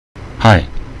Hi,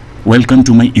 welcome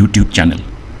to my YouTube channel.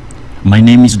 My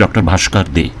name is Dr. Bhaskar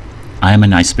De. I am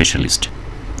an eye specialist.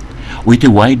 With a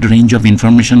wide range of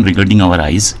information regarding our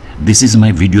eyes, this is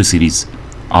my video series,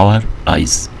 Our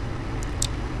Eyes.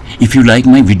 If you like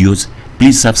my videos,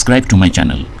 please subscribe to my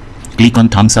channel. Click on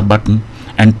thumbs up button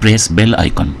and press bell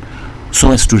icon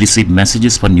so as to receive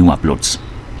messages for new uploads.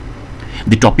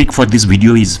 The topic for this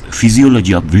video is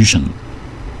Physiology of Vision.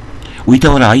 With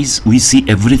our eyes, we see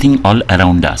everything all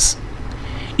around us.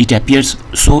 It appears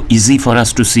so easy for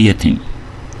us to see a thing.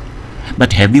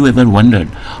 But have you ever wondered,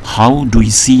 how do we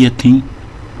see a thing?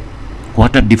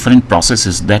 What are different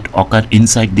processes that occur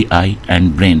inside the eye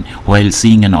and brain while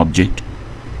seeing an object?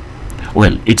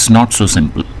 Well, it's not so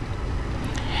simple.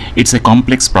 It's a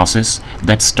complex process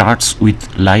that starts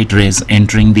with light rays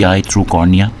entering the eye through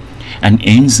cornea and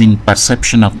ends in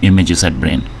perception of images at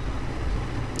brain.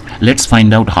 Let's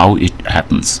find out how it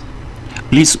happens.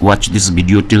 Please watch this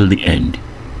video till the end.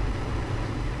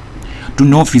 To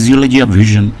know physiology of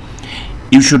vision,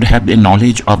 you should have a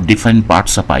knowledge of different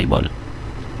parts of eyeball.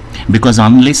 Because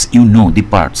unless you know the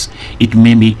parts, it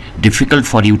may be difficult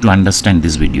for you to understand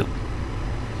this video.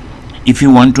 If you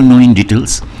want to know in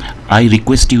details, I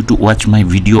request you to watch my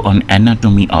video on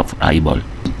anatomy of eyeball.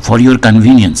 For your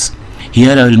convenience,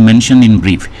 here I will mention in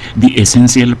brief the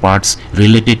essential parts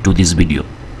related to this video.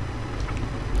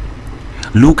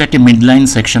 Look at a midline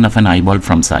section of an eyeball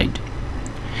from side.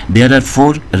 There are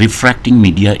 4 refracting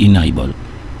media in eyeball,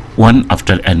 one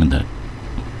after another: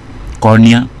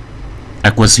 cornea,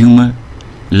 aqueous humor,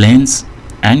 lens,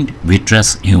 and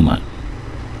vitreous humor.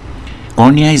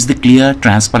 Cornea is the clear,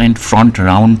 transparent front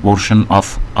round portion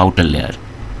of outer layer.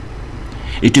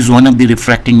 It is one of the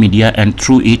refracting media and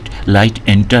through it light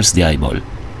enters the eyeball.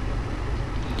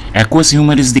 Aqueous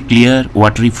humor is the clear,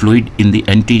 watery fluid in the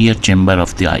anterior chamber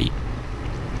of the eye.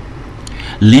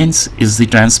 Lens is the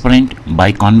transparent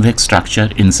biconvex structure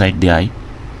inside the eye.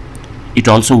 It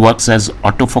also works as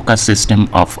autofocus system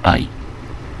of eye.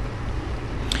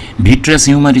 Vitreous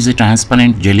humor is a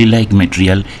transparent jelly-like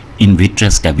material in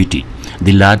vitreous cavity,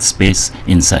 the large space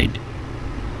inside.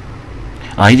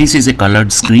 Iris is a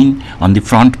colored screen on the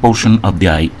front portion of the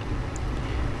eye.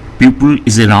 Pupil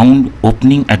is a round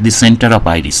opening at the center of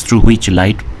iris through which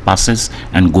light passes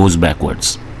and goes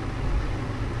backwards.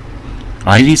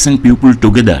 Iris and pupil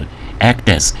together act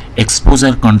as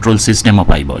exposure control system of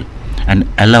eyeball and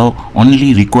allow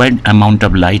only required amount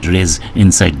of light rays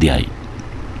inside the eye.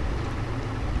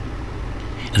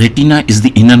 Retina is the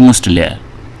innermost layer.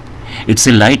 It's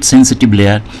a light sensitive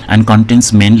layer and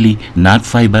contains mainly nerve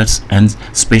fibers and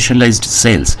specialized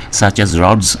cells such as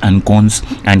rods and cones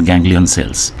and ganglion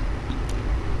cells.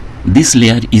 This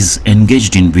layer is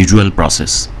engaged in visual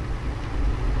process.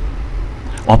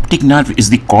 Optic nerve is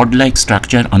the cord-like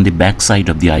structure on the back side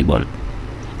of the eyeball.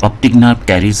 Optic nerve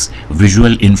carries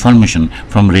visual information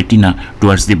from retina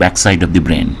towards the back side of the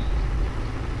brain.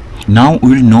 Now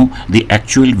we will know the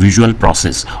actual visual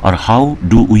process, or how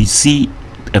do we see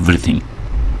everything.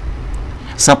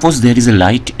 Suppose there is a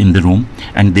light in the room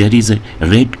and there is a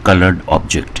red colored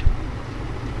object.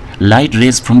 Light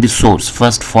rays from the source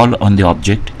first fall on the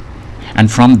object, and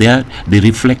from there the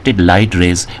reflected light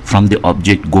rays from the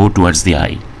object go towards the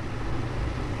eye.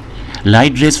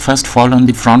 Light rays first fall on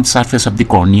the front surface of the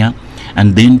cornea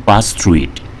and then pass through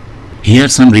it. Here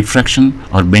some refraction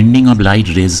or bending of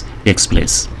light rays takes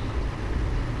place.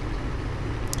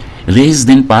 Rays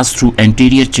then pass through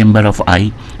anterior chamber of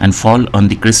eye and fall on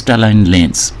the crystalline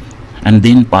lens and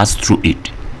then pass through it.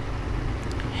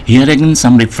 Here again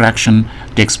some refraction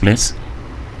takes place.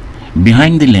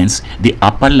 Behind the lens, the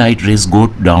upper light rays go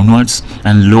downwards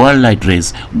and lower light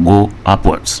rays go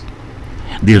upwards.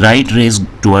 The right rays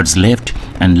towards left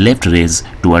and left rays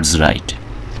towards right.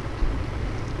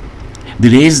 The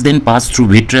rays then pass through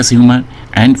vitreous humor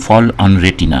and fall on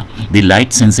retina, the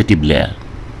light sensitive layer.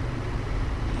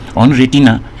 On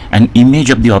retina, an image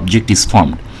of the object is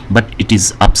formed, but it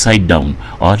is upside down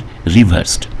or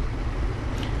reversed.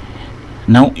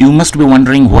 Now you must be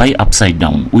wondering, why upside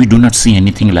down? We do not see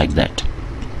anything like that.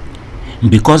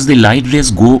 Because the light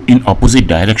rays go in opposite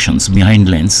directions behind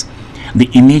lens, the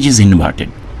image is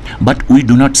inverted. But we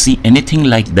do not see anything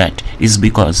like that is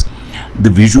because the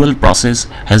visual process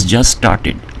has just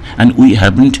started and we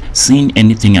haven't seen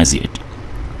anything as yet.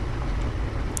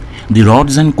 The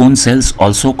rods and cone cells,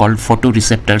 also called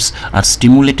photoreceptors, are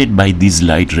stimulated by these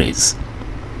light rays.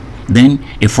 Then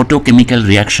a photochemical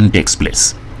reaction takes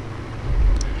place.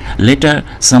 Later,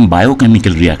 some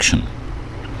biochemical reaction.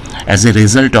 As a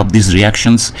result of these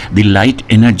reactions, the light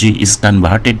energy is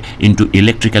converted into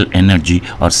electrical energy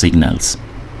or signals.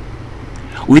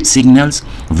 With signals,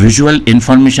 visual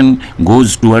information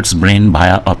goes towards brain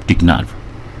via optic nerve.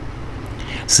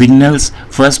 Signals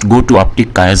first go to optic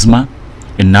chiasma,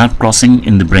 a nerve crossing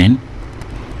in the brain,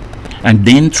 and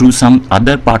then through some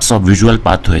other parts of visual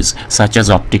pathways such as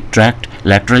optic tract,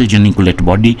 lateral geniculate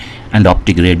body, and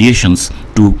optic radiations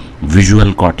to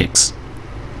visual cortex.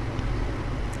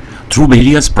 Through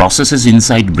various processes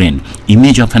inside brain,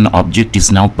 image of an object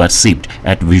is now perceived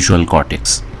at visual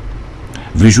cortex.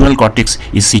 Visual cortex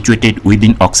is situated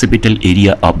within occipital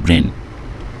area of brain.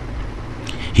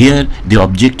 Here the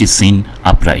object is seen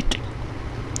upright.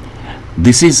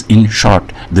 This is in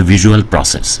short the visual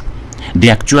process. The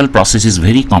actual process is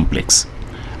very complex,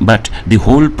 but the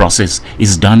whole process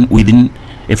is done within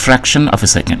a fraction of a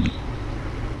second.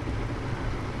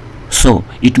 So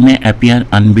it may appear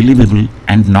unbelievable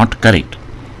and not correct,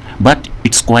 but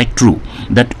it's quite true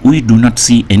that we do not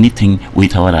see anything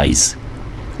with our eyes.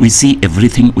 We see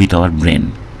everything with our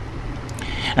brain.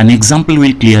 An example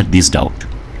will clear this doubt.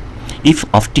 If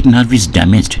optic nerve is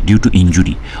damaged due to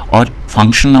injury or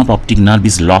function of optic nerve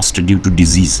is lost due to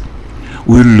disease,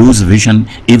 we will lose vision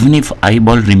even if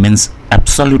eyeball remains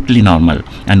absolutely normal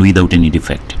and without any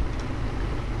defect.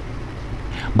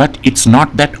 But it's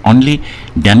not that only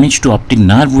damage to optic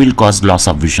nerve will cause loss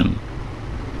of vision.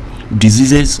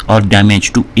 Diseases or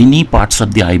damage to any parts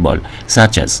of the eyeball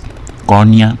such as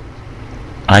cornea,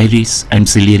 iris and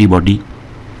ciliary body,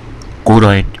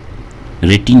 choroid,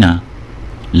 retina,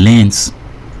 lens,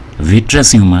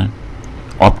 vitreous humor,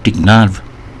 optic nerve,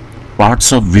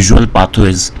 parts of visual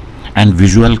pathways and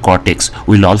visual cortex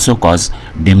will also cause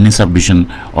dimness of vision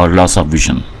or loss of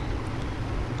vision.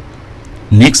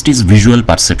 Next is visual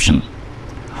perception.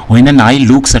 When an eye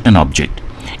looks at an object,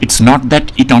 it's not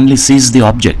that it only sees the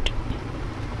object.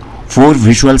 4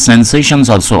 visual sensations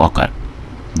also occur.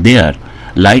 They are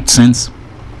light sense,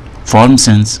 form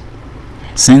sense,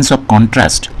 sense of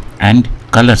contrast and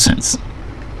color sense.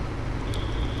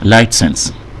 Light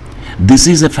sense. This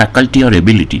is a faculty or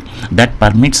ability that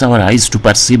permits our eyes to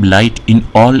perceive light in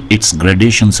all its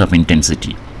gradations of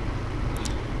intensity.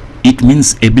 It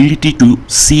means ability to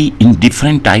see in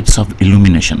different types of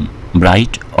illumination,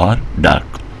 bright or dark.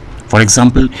 For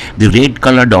example, the red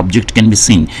colored object can be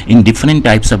seen in different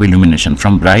types of illumination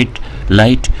from bright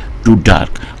light to dark,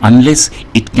 unless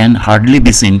it can hardly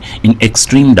be seen in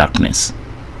extreme darkness.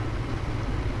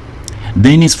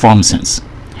 Then is form sense.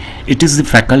 It is the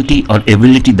faculty or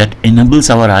ability that enables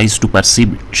our eyes to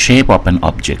perceive shape of an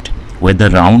object, whether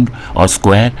round or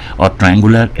square or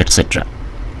triangular, etc.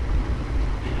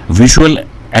 Visual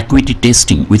acuity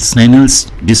testing with Snell's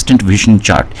distant vision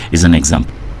chart is an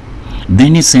example.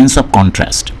 Then is sense of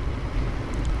contrast.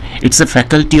 It's a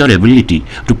faculty or ability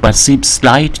to perceive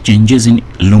slight changes in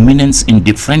luminance in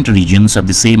different regions of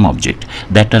the same object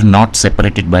that are not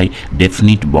separated by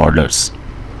definite borders.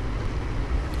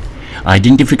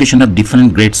 Identification of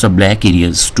different grades of black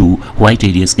areas to white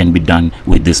areas can be done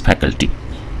with this faculty.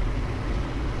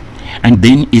 And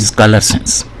then is color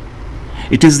sense.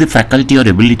 It is the faculty or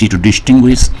ability to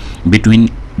distinguish between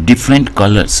different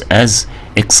colors as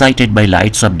excited by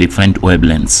lights of different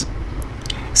wavelengths.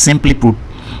 Simply put,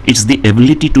 it's the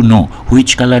ability to know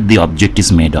which color the object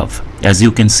is made of, as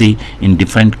you can see in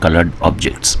different colored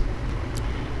objects.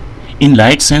 In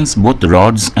light sense, both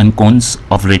rods and cones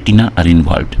of retina are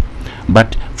involved,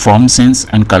 but form sense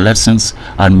and color sense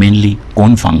are mainly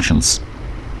cone functions.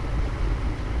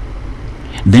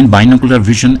 Then binocular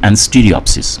vision and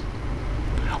stereopsis.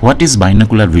 What is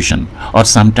binocular vision, or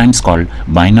sometimes called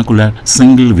binocular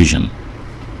single vision?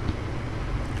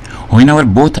 When our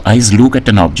both eyes look at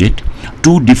an object,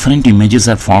 2 different images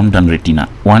are formed on retina,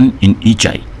 one in each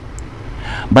eye.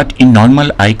 But in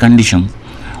normal eye conditions,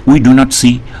 we do not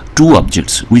see 2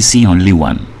 objects, we see only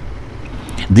one.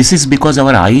 This is because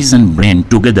our eyes and brain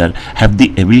together have the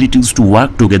abilities to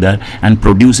work together and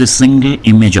produce a single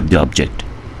image of the object.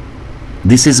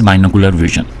 This is binocular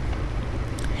vision.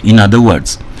 In other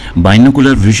words,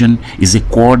 binocular vision is a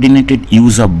coordinated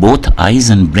use of both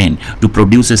eyes and brain to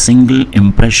produce a single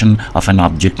impression of an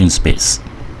object in space.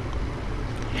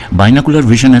 Binocular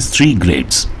vision has 3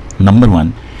 grades. Number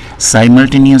 1,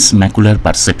 simultaneous macular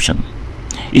perception.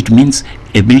 It means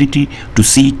ability to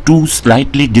see 2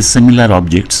 slightly dissimilar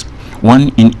objects, one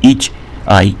in each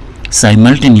eye,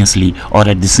 simultaneously or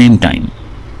at the same time.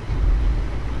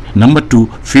 Number 2,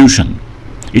 fusion.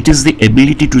 It is the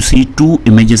ability to see 2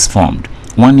 images formed,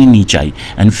 one in each eye,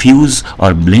 and fuse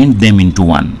or blend them into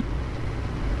one.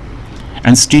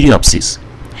 And stereopsis.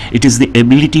 It is the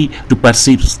ability to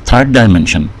perceive 3rd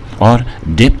dimension or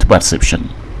depth perception.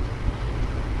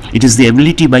 It is the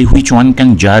ability by which one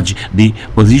can judge the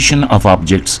position of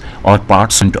objects or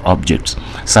parts into objects,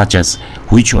 such as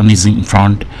which one is in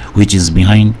front, which is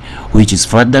behind, which is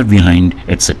further behind,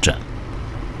 etc.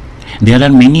 There are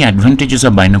many advantages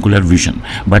of binocular vision,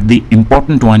 but the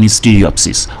important one is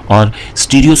stereopsis or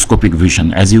stereoscopic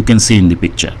vision, as you can see in the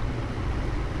picture.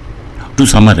 To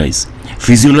summarize,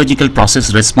 physiological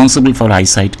process responsible for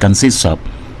eyesight consists of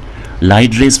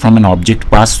light rays from an object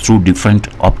pass through different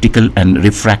optical and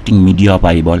refracting media of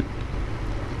eyeball,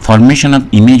 formation of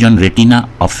image on retina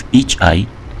of each eye,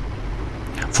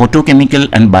 photochemical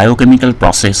and biochemical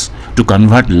process to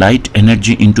convert light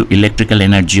energy into electrical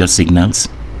energy or signals.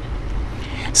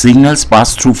 Signals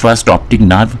pass through first optic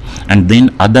nerve and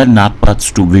then other nerve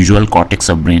paths to visual cortex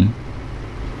of brain.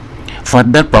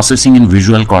 Further processing in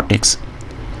visual cortex,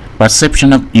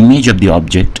 perception of image of the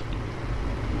object,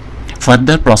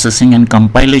 further processing and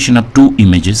compilation of two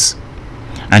images,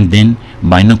 and then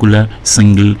binocular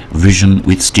single vision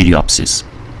with stereopsis.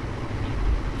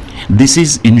 This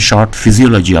is in short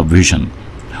physiology of vision.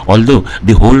 Although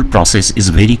the whole process is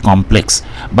very complex,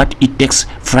 but it takes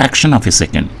fraction of a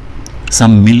second,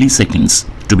 some milliseconds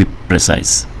to be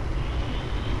precise.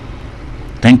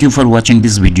 Thank you for watching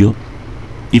this video.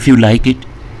 If you like it,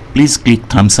 please click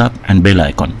thumbs up and bell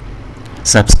icon.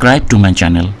 Subscribe to my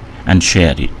channel and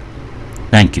share it.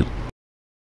 Thank you.